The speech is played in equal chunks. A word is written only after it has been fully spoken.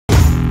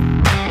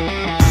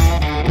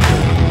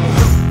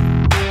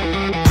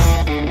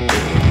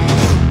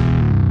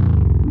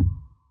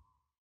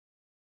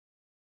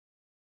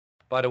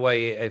by the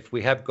way, if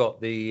we have got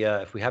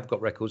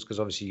records, because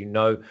obviously you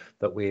know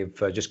that we've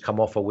just come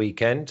off a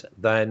weekend,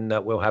 then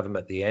we'll have them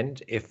at the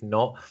end. If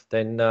not,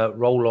 then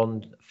roll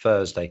on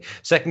Thursday.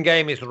 Second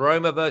game is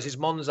Roma versus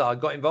Monza. I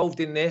got involved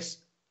in this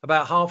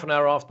about half an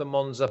hour after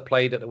Monza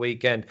played at the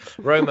weekend.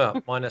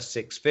 Roma minus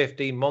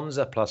 650,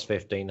 Monza plus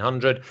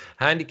 1500.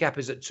 Handicap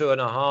is at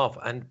 2.5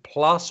 and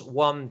plus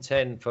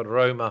 110 for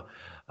Roma.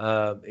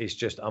 It's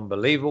just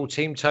unbelievable.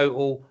 Team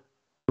total,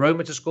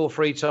 Roma to score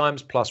 3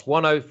 times plus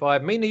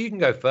 105. Mina, you can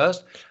go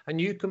first,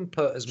 and you can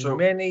put as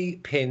many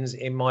pins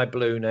in my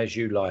balloon as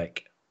you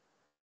like.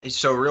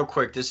 So real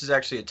quick, this is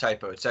actually a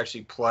typo. It's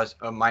actually plus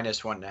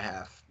minus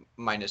 1.5,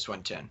 minus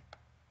 110.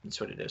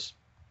 That's what it is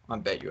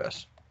on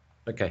BetUS.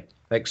 Okay,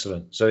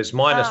 excellent. So it's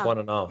minus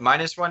 1.5.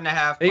 Minus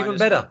 1.5. Even minus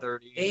better.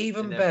 130,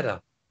 Even better.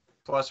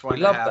 Plus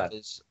 1.5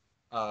 is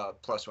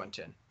plus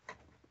 110.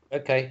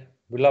 Okay,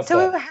 we love that.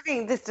 So we were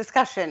having this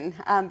discussion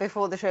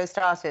before the show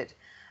started,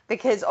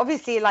 because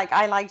obviously, like,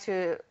 I like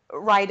to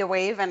ride a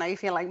wave, and I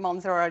feel like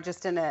Monza are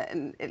just in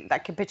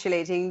like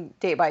capitulating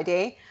day by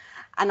day.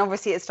 And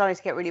obviously it's starting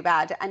to get really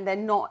bad, and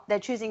they're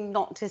choosing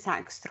not to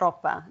sack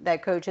Stroppa, their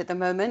coach at the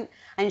moment,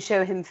 and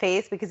show him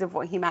face because of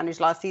what he managed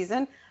last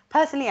season.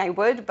 Personally, I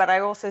would, but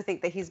I also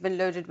think that he's been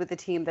loaded with a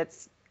team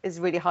is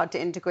really hard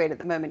to integrate at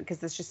the moment because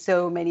there's just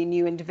so many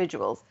new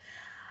individuals.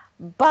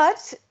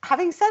 But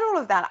having said all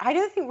of that, I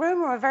don't think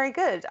Roma are very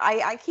good.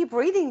 I keep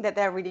reading that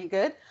they're really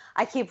good.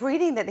 I keep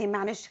reading that they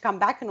managed to come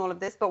back and all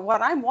of this. But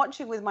what I'm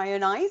watching with my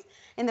own eyes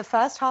in the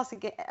first half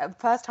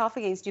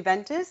against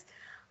Juventus,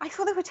 I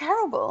thought they were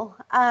terrible.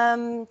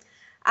 And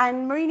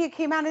Mourinho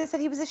came out and said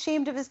he was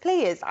ashamed of his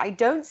players. I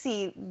don't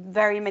see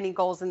very many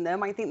goals in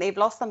them. I think they've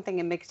lost something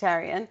in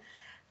Mkhitaryan.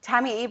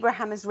 Tammy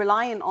Abraham is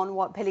reliant on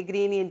what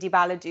Pellegrini and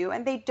Dybala do,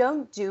 and they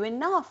don't do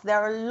enough. There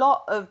are a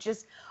lot of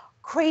just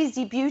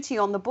crazy beauty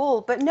on the ball,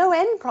 but no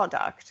end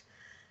product.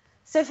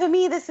 So for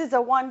me, this is a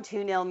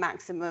 1-2-0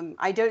 maximum.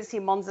 I don't see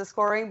Monza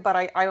scoring, but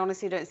I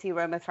honestly don't see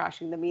Roma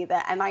thrashing them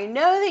either. And I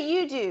know that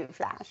you do,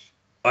 Flash.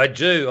 I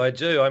do.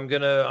 I'm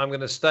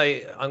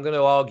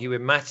gonna argue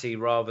with Matty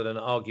rather than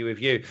argue with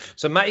you.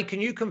 So Matty, can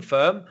you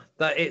confirm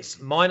that it's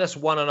minus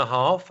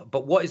 1.5?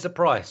 But what is the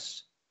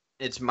price?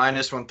 It's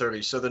minus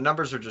 130. So the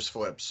numbers are just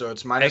flipped. So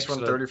it's minus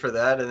Excellent. 130 for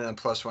that, and then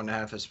plus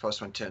 1.5 is plus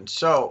 110.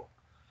 So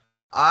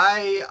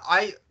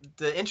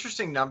the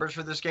interesting numbers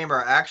for this game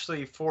are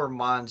actually for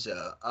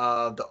Monza.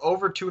 The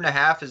over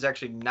 2.5 is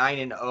actually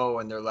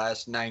 9-0 in their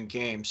last 9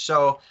 games.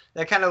 So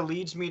that kind of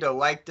leads me to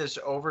like this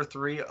over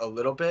 3 a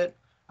little bit.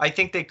 I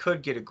think they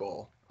could get a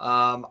goal.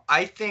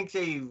 I think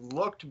they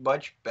looked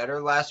much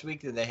better last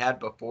week than they had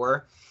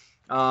before.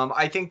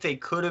 I think they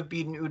could have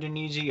beaten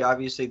Udinese.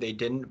 Obviously, they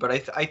didn't, but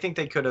I think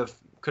they could have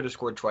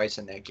scored twice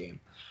in that game.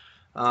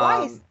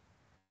 Twice?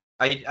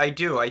 I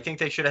do. I think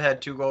they should have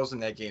had 2 goals in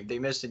that game. They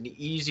missed an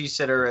easy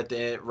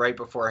sitter right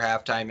before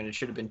halftime, and it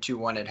should have been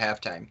 2-1 at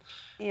halftime.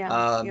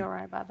 Yeah, you're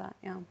right about that.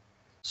 Yeah.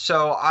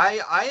 So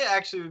I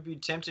actually would be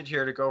tempted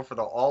here to go for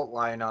the alt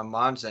line on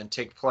Monza and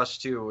take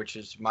 +2, which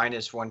is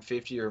minus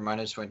 150 or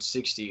minus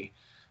 160.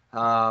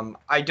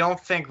 I don't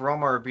think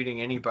Roma are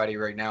beating anybody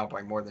right now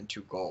by more than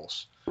 2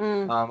 goals.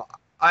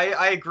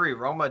 I agree.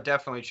 Roma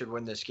definitely should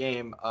win this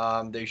game.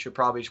 They should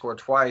probably score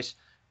twice.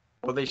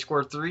 Will they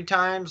score 3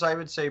 times? I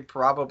would say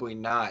probably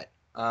not.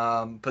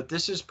 But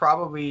this is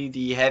probably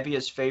the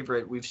heaviest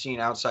favorite we've seen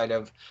outside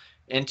of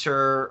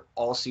Inter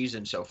all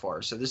season so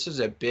far. So this is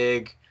a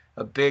big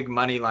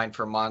money line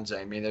for Monza.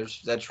 I mean,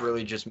 that's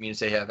really just means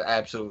they have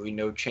absolutely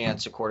no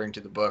chance according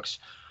to the books.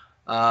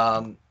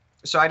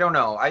 So I don't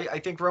know. I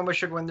think Roma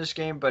should win this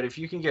game, but if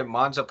you can get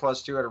Monza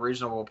 +2 at a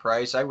reasonable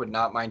price, I would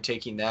not mind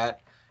taking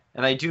that.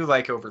 And I do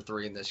like over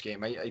 3 in this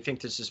game. I think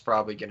this is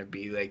probably going to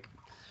be like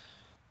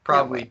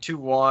probably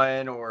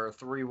 2-1 or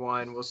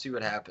 3-1. We'll see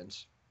what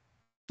happens.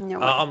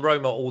 I'm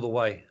Roma all the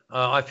way.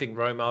 I think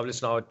Roma.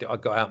 Listen, I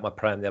got out my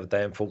plan the other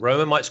day and thought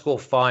Roma might score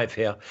 5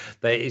 here.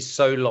 They is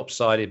so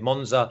lopsided.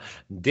 Monza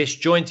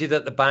disjointed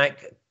at the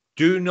back.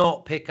 Do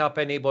not pick up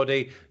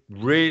anybody.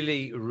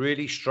 Really,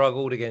 really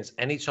struggled against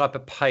any type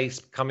of pace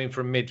coming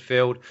from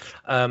midfield.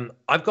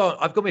 I've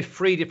got me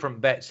 3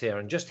 different bets here,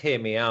 and just hear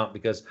me out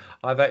because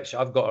I've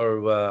got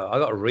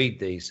to read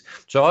these.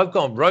 So I've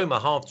gone Roma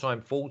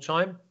halftime, full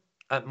time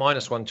at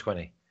minus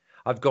 120.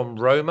 I've gone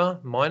Roma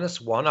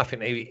 -1. I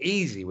think they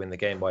easily win the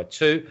game by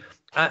 2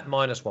 at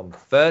minus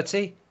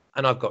 130.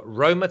 And I've got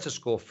Roma to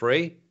score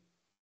 3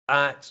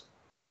 at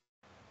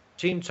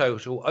team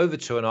total over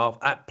 2.5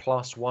 at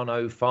plus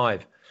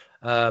 105.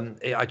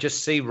 I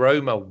just see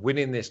Roma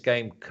winning this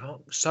game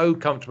so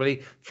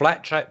comfortably,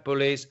 flat track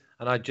bullies,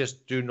 and I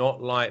just do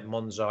not like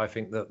Monza. I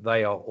think that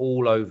they are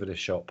all over the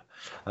shop.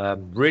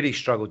 Really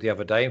struggled the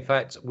other day. In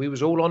fact, we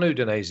was all on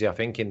Udinese, I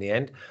think, in the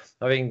end.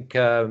 I think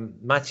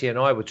Matty and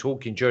I were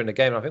talking during the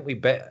game. I think we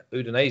bet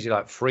Udinese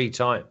like 3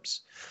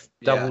 times.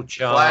 Double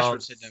chance. Flash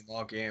was hitting them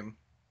all game.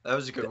 That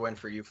was a good win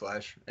for you,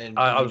 Flash. And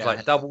I was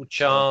like double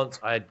chance.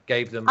 I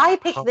gave them. I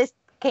picked this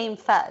came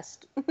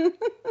first.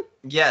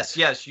 Yes,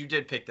 you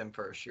did pick them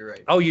first. You're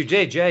right. Oh, you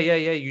did, yeah,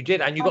 you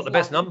did, and you got the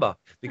best Lovely. number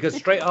because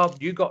straight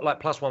up you got like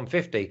plus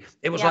 150.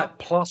 It was like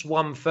plus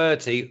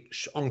 130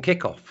 on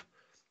kickoff,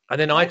 and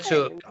then I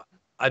took,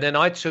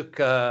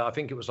 I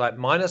think it was like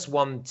minus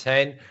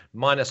 110,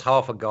 minus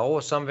half a goal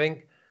or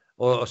something,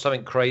 or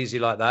something crazy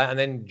like that. And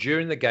then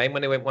during the game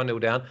when they went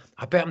 1-0 down,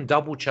 I bet them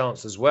double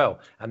chance as well,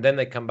 and then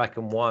they come back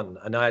and won,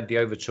 and I had the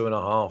over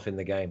 2.5 in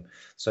the game.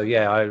 So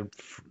yeah,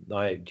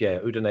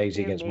 Udinese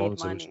against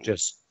Monza was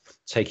just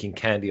taking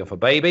candy off a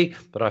baby,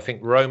 but I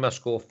think Roma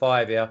score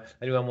 5 here.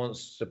 Anyone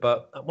wants to,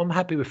 but I'm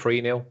happy with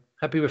 3-0.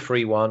 Happy with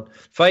 3-1.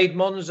 Fade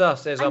Monza,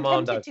 says Armando.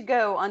 I'm tempted to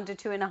go under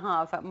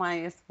 2.5 at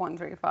minus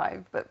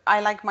 135, but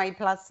I like my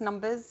plus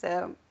numbers,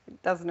 so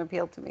it doesn't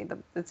appeal to me that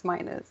it's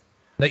minus.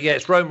 No, yeah,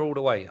 it's Roma all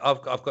the way.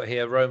 I've got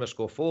here Roma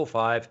score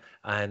 4-5,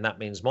 and that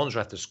means Monza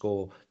have to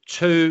score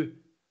 2.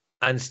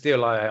 And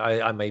still,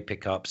 I may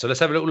pick up. So let's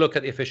have a little look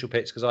at the official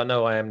picks because I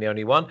know I am the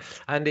only one.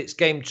 And it's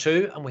game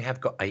 2, and we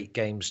have got 8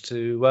 games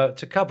to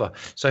cover.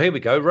 So here we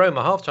go.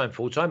 Roma halftime,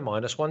 full-time,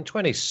 minus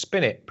 120.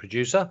 Spin it,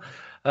 producer.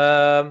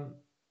 Next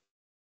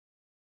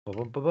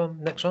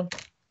one.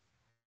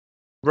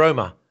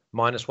 Roma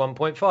minus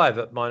 1.5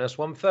 at minus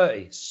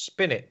 130.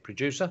 Spin it,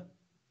 producer.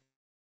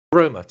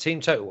 Roma team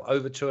total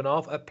over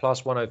 2.5 at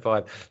plus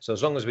 105. So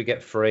as long as we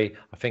get 3,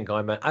 I think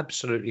I'm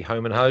absolutely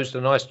home and hosed. A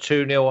nice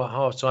 2-0 at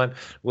halftime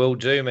will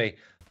do me.